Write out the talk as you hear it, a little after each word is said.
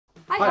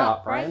Hi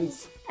art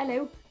friends!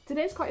 Hello!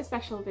 Today's quite a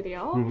special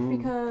video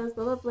because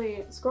the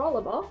lovely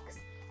ScrawlrBox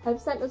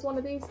have sent us one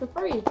of these for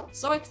free.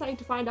 So excited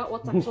to find out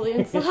what's actually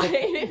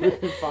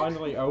inside.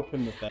 Finally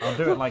open the thing. I'll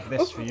do it like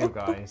this for you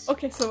guys.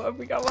 Okay, so what have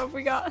we got? What have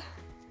we got?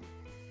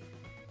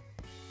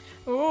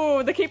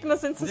 Ooh, they're keeping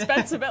us in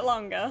suspense a bit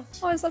longer.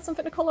 Oh, is that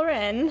something to colour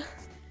in?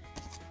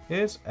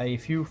 Here's a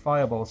few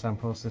fireball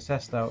samples to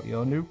test out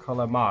your new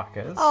colour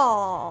markers.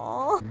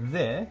 Aww.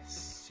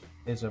 This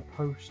is a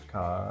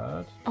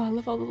postcard. Oh, I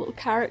love all the little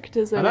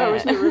characters in it. I know,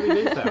 isn't it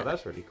really detailed?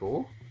 That's really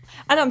cool.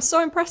 And I'm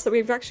so impressed that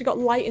we've actually got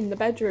light in the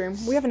bedroom.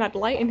 We haven't had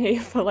light in here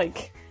for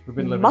like We've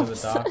been living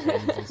months. in the dark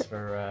ages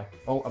for,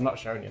 oh, I'm not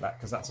showing you that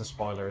because that's a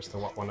spoiler as to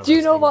what one of Do you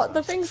those know things what are.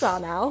 the things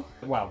are now?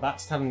 Well,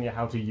 that's telling you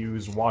how to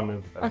use one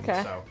of them.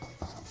 Okay. So,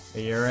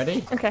 are you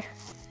ready? Okay.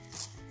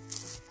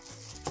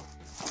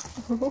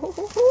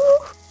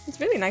 It's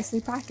really nicely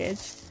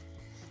packaged.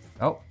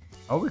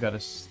 Oh, we got a,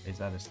 is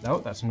that a, no,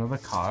 that's another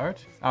card.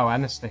 Oh,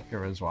 and a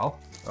sticker as well.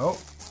 Oh,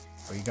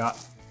 we got...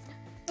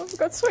 Oh, we've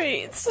got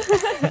sweets.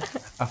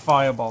 a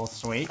fireball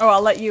sweet. Oh,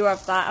 I'll let you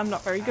have that. I'm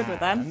not very good with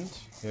them. And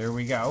here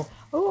we go.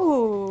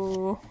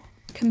 Ooh,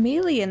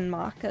 Chameleon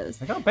markers.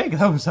 Look how big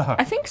those are.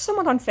 I think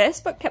someone on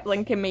Facebook kept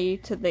linking me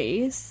to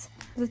these.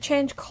 They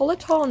change colour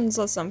tones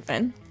or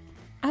something.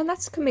 And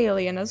that's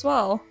Chameleon as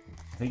well.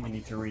 I think you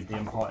need to read the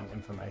important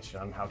information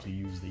on how to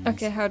use these.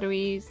 Okay, how do we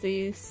use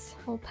these?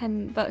 Hold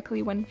pen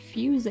vertically when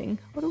fusing.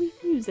 What are we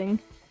fusing?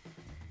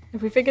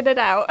 Have we figured it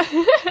out?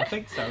 I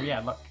think so,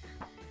 yeah, look.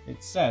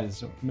 It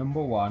says,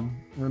 number 1,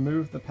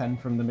 remove the pen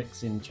from the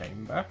mixing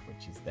chamber,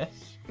 which is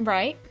this.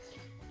 Right.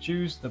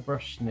 Choose the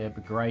brush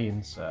nib grey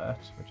insert,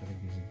 which I think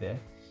is this,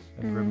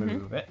 and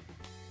remove it.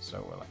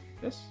 So we're like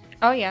this.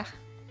 Oh yeah.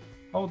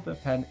 Hold the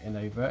pen in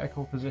a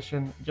vertical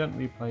position,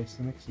 gently place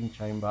the mixing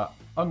chamber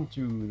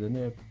onto the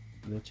nib.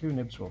 The two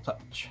nibs will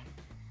touch.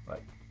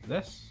 Like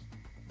this.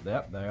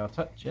 Yep, they are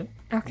touching.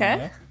 Okay.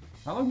 Yeah.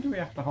 How long do we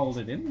have to hold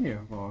it in here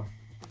for?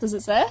 Does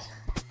it say?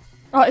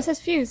 Oh, it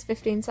says fuse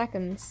 15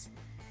 seconds.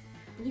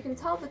 You can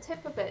tell the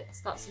tip of it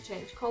starts to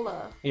change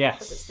colour. Yes.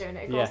 As it's doing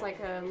it. It goes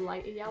like a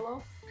lighter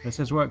yellow. It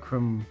says work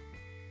from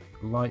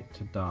light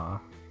to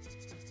dark.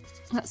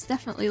 That's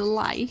definitely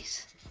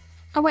light.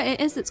 Oh wait,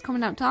 it is. It's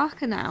coming out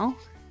darker now.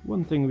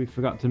 One thing we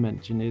forgot to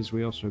mention is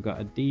we also got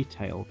a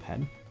detail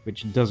pen,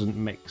 which doesn't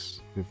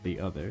mix with the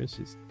others.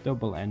 It's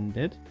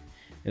double-ended.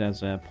 It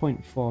has a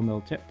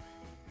 0.4mm tip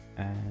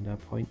and a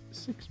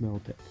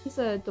 0.6mm tip. These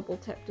are double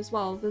tipped as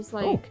well. There's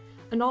like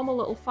a normal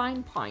little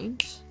fine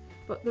point,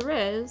 but there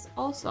is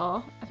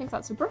also, I think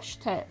that's a brush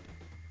tip.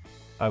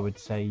 I would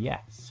say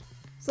yes.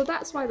 So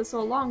that's why they're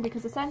so long,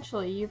 because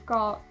essentially you've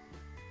got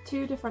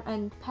two different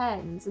end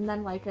pens and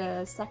then like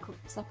a separate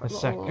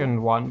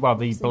second one, well,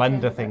 the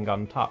blender thing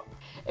on top.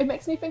 It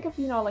makes me think of,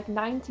 you know, like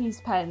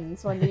 90s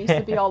pens when they used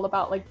to be all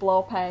about like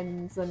blow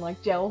pens and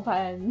like gel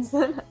pens.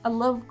 I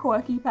love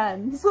quirky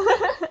pens.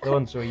 The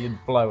ones where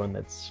you'd blow and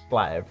they'd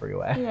splat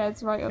everywhere. Yeah,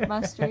 it's right up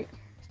my street.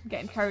 I'm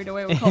getting carried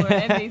away with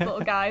colouring in these little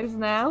guys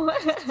now. I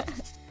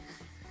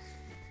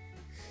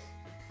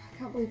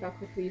can't believe how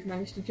quickly you've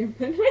managed to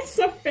jump in with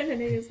something, and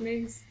here's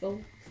me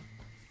still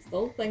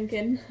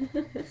thinking.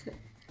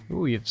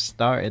 Ooh, you've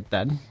started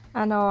then.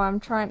 I know, I'm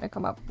trying to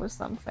come up with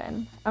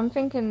something. I'm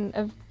thinking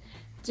of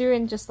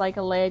doing just like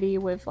a lady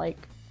with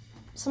like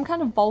some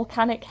kind of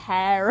volcanic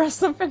hair or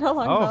something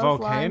along those lines. Oh,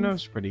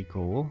 volcano's pretty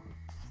cool.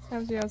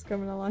 How's yours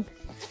coming along?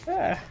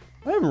 Yeah,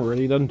 I haven't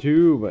really done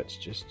too much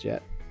just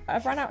yet.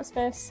 I've run out of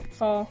space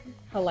for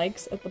her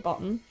legs at the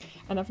bottom,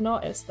 and I've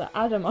noticed that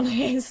Adam on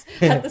his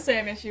had the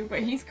same issue,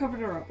 but he's covered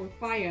her up with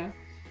fire.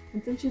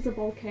 And since she's a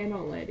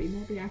volcano lady,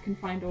 maybe I can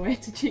find a way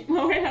to cheat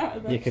my way out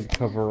of this. You could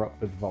cover up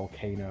with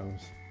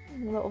volcanoes.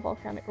 Little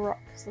volcanic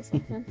rocks or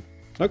something.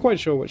 Not quite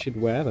sure what she'd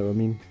wear though, I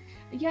mean...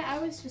 Yeah, I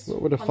was just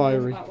what would a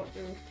wondering about what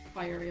the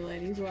fiery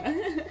ladies wear.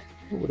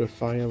 What would a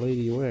fire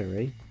lady wear,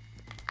 eh?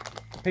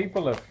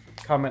 People have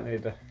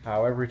commented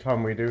how every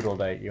time we doodle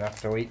date you have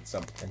to eat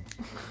something.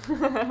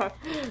 That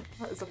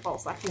is a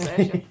false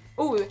accusation.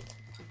 Ooh,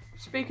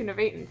 speaking of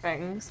eating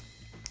things,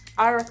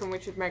 I reckon we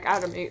should make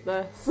Adam eat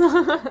this.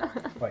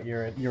 But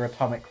your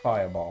atomic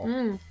fireball.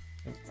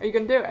 Are you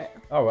gonna do it?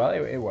 Oh well,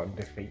 it won't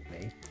defeat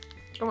me.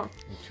 Come on.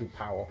 I'm too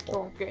powerful.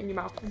 Go on, get in your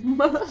mouth.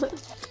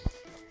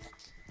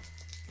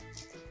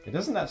 It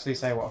doesn't actually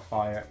say what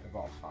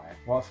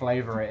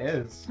flavour it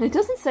is. It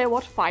doesn't say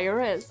what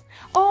fire is.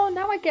 Oh,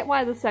 now I get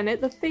why they sent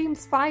it. The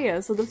theme's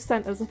fire, so they've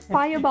sent us a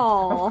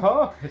fireball. Of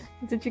course.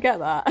 Did you get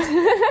that?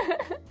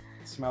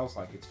 It smells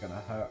like it's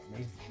gonna hurt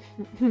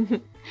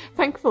me.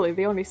 Thankfully,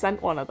 they only sent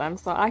one of them,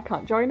 so I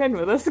can't join in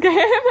with this game.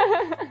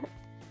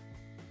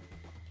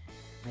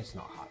 It's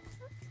not hot.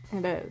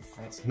 It is.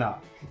 It's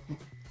not.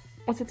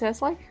 What's it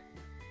taste like?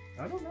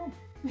 I don't know.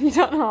 You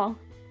don't know?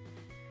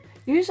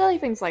 Usually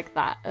things like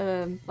that,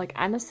 like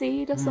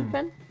aniseed or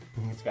something.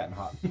 It's getting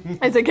hot.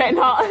 Is it getting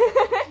hot?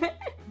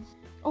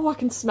 Oh, I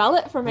can smell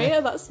it from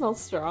here. That smells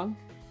strong.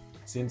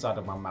 It's the inside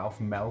of my mouth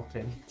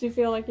melting. Do you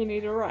feel like you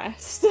need a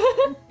rest?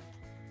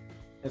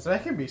 It's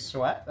making me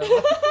sweat.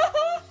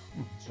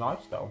 It's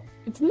nice though.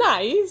 It's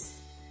nice.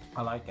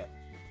 I like it.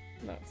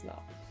 No, it's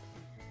not.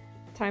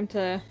 Time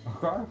to...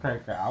 I've got to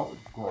take it out.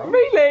 It's gross.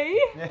 Really?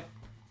 Yeah.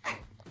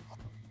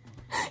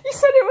 You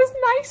said it was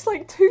nice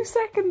like 2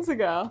 seconds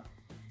ago.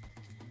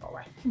 All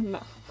right.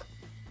 No.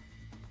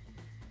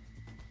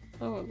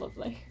 Oh,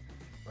 lovely.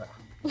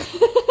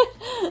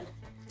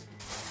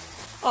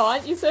 Oh,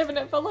 aren't you saving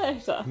it for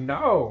later?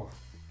 No.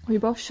 We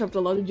both shoved a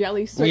lot of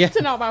jelly straight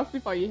in our mouth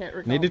before you hit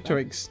record. Needed to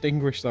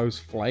extinguish those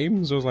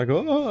flames. I was like,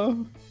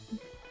 oh.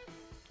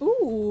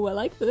 Ooh, I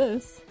like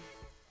this.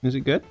 Is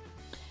it good?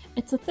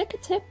 It's a thicker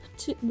tip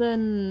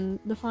than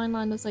the fine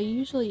liners I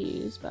usually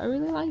use, but I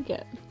really like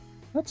it.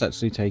 That's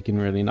actually taken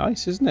really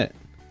nice, isn't it?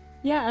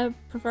 Yeah, I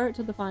prefer it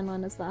to the fine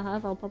liners that I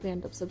have. I'll probably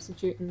end up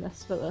substituting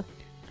this for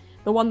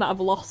the one that I've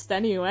lost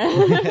anyway.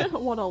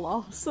 What a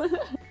loss.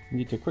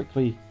 Need to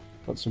quickly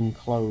put some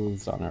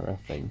clothes on her,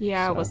 I think.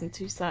 Yeah, so. I wasn't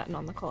too certain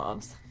on the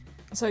clothes.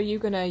 So are you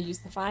going to use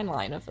the fine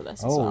liner for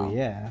this as well? Oh,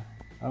 yeah.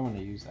 I want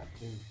to use that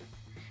too.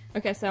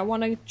 Okay, so I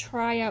want to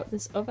try out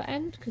this other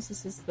end, because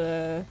this is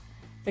the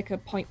thicker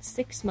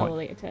 0.6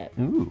 milliliter tip.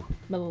 Ooh.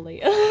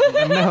 Milliliter.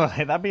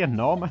 Milliliter, that'd be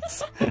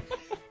enormous.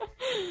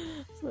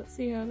 So let's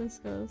see how this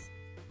goes.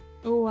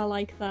 Oh, I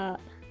like that.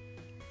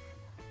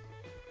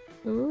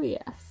 Oh,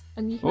 yes.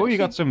 And you can you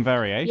got some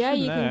variation. Yeah,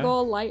 you there. can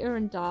go lighter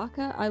and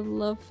darker. I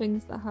love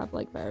things that have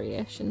like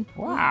variation.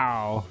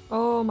 Wow.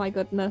 Oh my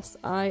goodness,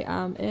 I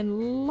am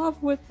in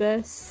love with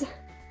this.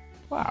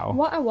 Wow.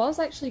 What I was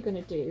actually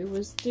going to do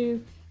was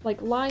do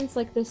like lines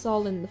like this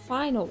all in the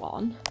finer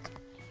one,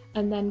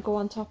 and then go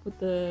on top with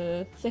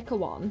the thicker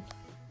one.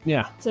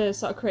 Yeah. To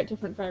sort of create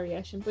different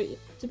variation. But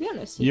to be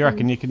honest, you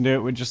reckon you can do it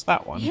with just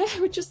that one? Yeah,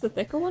 with just the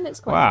thicker one, it's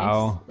quite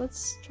nice.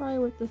 Let's try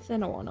with the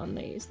thinner one on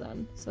these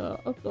then.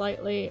 So up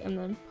lightly and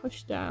then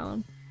push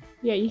down.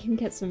 Yeah, you can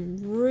get some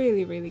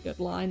really, really good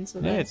lines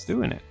with this. Yeah, it's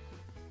doing it.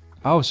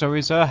 Oh, so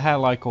is her hair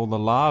like all the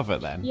lava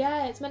then?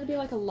 Yeah, it's meant to be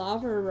like a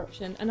lava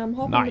eruption, and I'm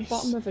hoping the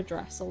bottom of a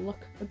dress will look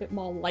a bit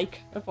more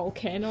like a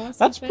volcano or something.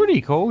 That's pretty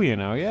cool, you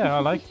know. Yeah, I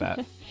like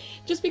that.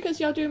 Just because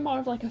you're doing more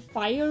of like a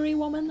fiery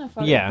woman, I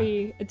thought it'd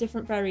be a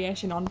different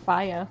variation on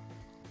fire.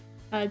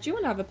 Do you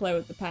want to have a play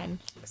with the pen?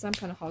 Because I'm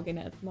kind of hogging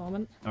it at the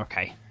moment.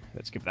 Okay,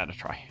 let's give that a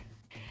try.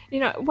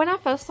 You know, when I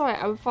first saw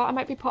it, I thought I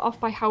might be put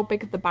off by how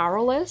big the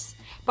barrel is,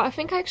 but I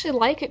think I actually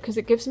like it because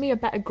it gives me a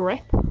better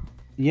grip.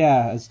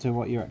 Yeah, as to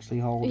what you're actually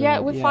holding. Yeah,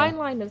 with fine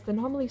liners, they're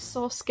normally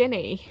so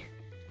skinny.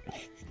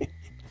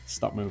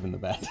 Stop moving the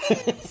bed.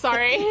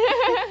 Sorry.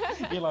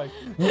 You're like,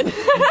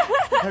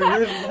 I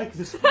really like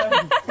this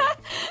pen.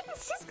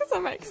 It's just because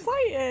I'm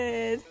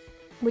excited.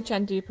 Which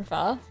end do you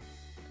prefer?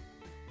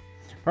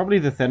 Probably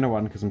the thinner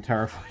one, because I'm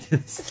terrified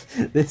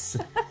of this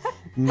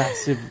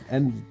massive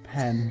end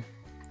pen.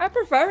 I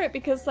prefer it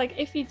because, like,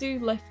 if you do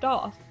lift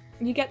off,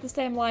 you get the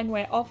same line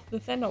weight off the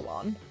thinner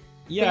one.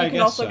 Yeah, I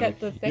guess also get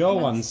the thickness. Your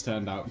one's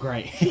turned out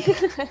great.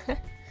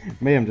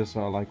 Me, I'm just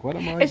sort of like, what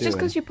am I doing? It's just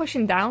because you're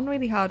pushing down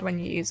really hard when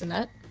you're using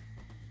it.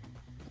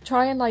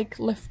 Try and, like,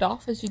 lift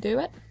off as you do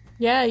it.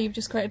 Yeah, you've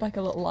just created, like,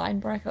 a little line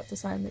break. That's a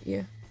sign that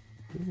you...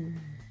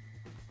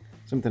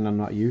 Something I'm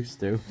not used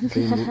to.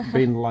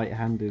 Being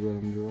light-handed when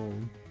I'm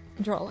drawing.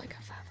 Draw like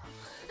a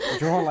feather.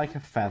 Draw like a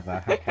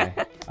feather, okay.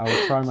 I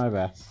will try my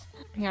best.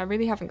 Yeah, I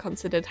really haven't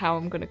considered how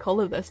I'm going to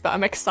colour this, but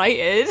I'm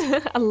excited.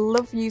 I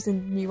love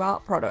using new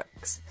art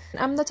products.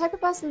 I'm the type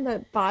of person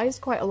that buys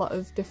quite a lot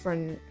of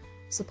different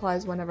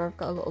supplies whenever I've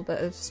got a little bit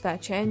of spare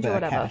change or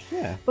whatever. Cash,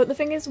 yeah. But the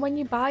thing is, when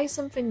you buy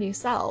something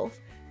yourself,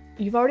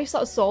 you've already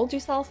sort of sold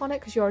yourself on it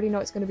because you already know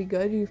it's going to be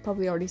good. You've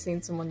probably already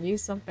seen someone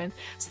use something.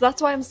 So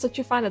that's why I'm such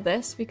a fan of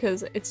this,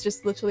 because it's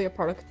just literally a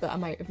product that I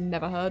might have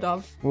never heard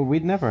of. Well,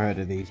 we'd never heard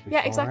of these before.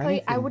 Yeah,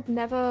 exactly. I would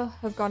never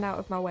have gone out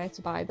of my way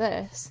to buy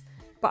this.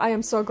 But I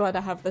am so glad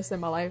I have this in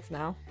my life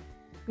now.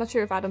 Not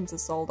sure if Adams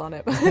has sold on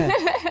it.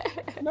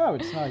 But no,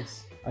 it's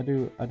nice. I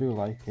do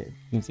like it.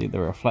 You can see the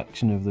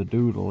reflection of the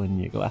doodle in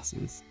your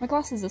glasses. My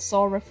glasses are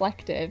so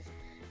reflective.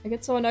 I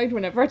get so annoyed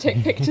whenever I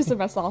take pictures of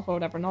myself or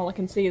whatever, and all I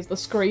can see is the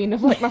screen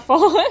of like my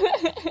phone.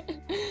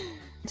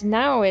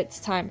 Now it's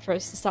time for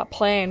us to start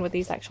playing with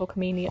these actual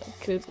chameleon.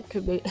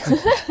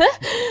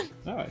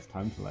 Now it's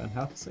time to learn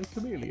how to say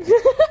chameleon.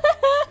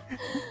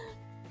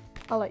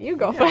 I'll let you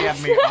go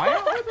first.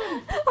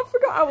 I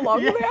forgot how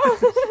long they are.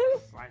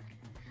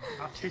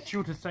 I'll teach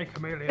you to say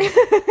chameleon.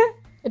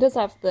 It does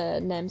have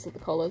the names of the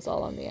colours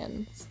all on the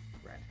ends.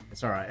 Red.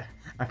 It's alright.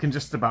 I can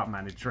just about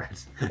manage red.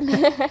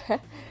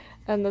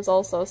 And there's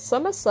also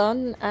Summer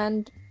Sun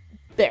and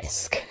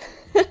Bisque.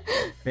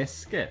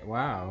 Biscuit,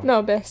 wow.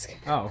 No, Bisque.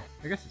 Oh,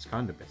 I guess it's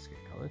kind of biscuit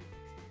coloured.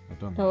 I've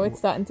done that. Oh, it's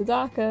starting to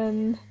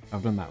darken.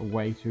 I've done that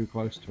way too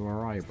close to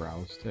her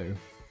eyebrows too.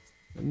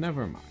 But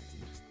never mind.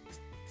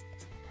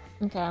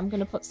 Okay, I'm going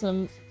to put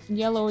some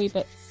yellowy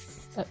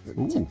bits at the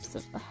tips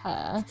of the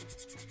hair.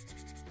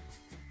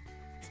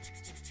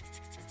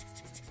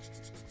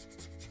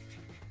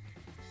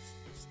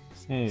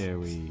 Here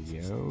we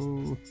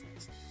go.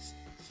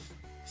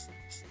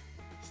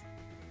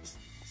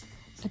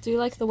 I do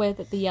like the way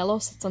that the yellow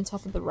sits on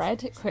top of the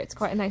red. It creates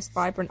quite a nice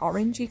vibrant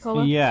orangey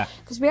colour. Yeah.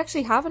 Because we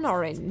actually have an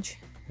orange.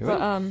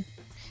 But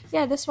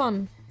yeah, this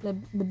one the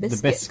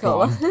biscuit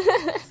colour.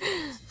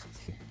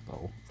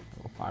 little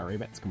fiery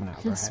bits coming out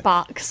of her head.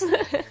 Sparks.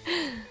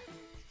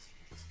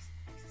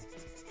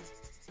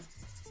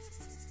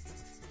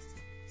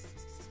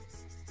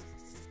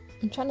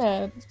 I'm trying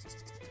to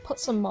put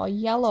some more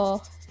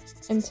yellow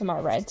into my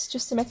reds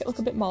just to make it look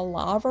a bit more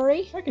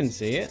lava-y. I can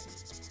see it.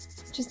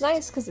 Which is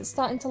nice because it's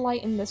starting to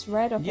lighten this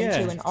red up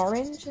into an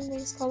orange in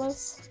these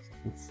colours.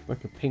 It's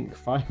like a pink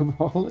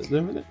fireball at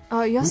the minute.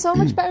 Oh, you're so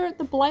much better at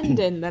the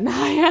blending than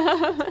I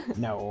am.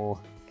 No.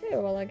 Okay,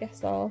 well I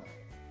guess I'll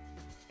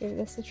give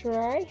this a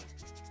try.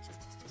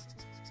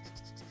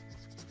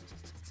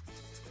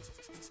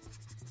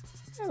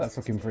 Yeah, that's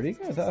looking pretty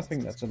good. I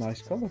think that's a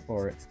nice colour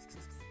for it.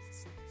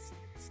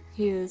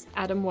 Here's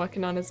Adam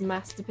working on his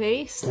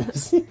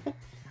masterpiece.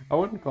 I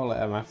wouldn't call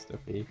it a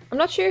masterpiece. I'm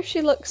not sure if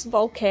she looks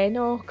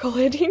volcano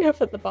coloured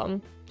enough at the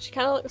bottom. She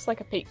kind of looks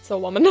like a pizza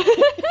woman.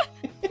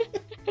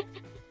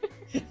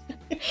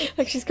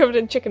 Like she's covered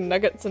in chicken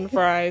nuggets and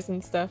fries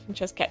and stuff, and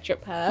she has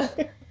ketchup hair.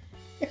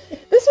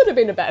 This would have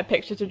been a better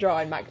picture to draw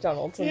in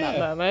McDonald's than that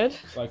mermaid.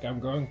 It's like I'm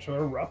going to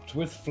erupt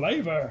with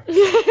flavour.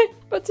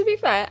 But to be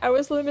fair, I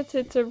was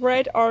limited to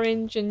red,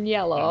 orange and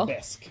yellow. And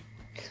bisque.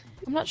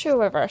 I'm not sure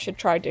whether I should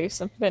try do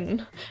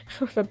something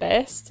with a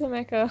base to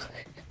make a...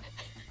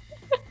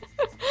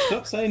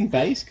 Stop saying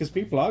base, because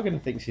people are going to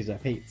think she's a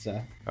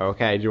pizza.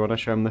 Okay, do you want to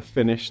show them the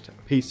finished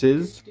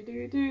pieces?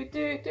 Here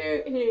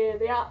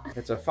they are.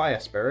 It's a fire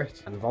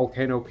spirit and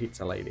volcano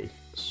pizza lady.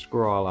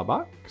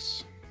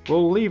 ScrawlrBox.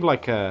 We'll leave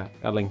like a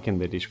link in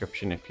the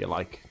description if you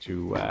like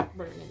to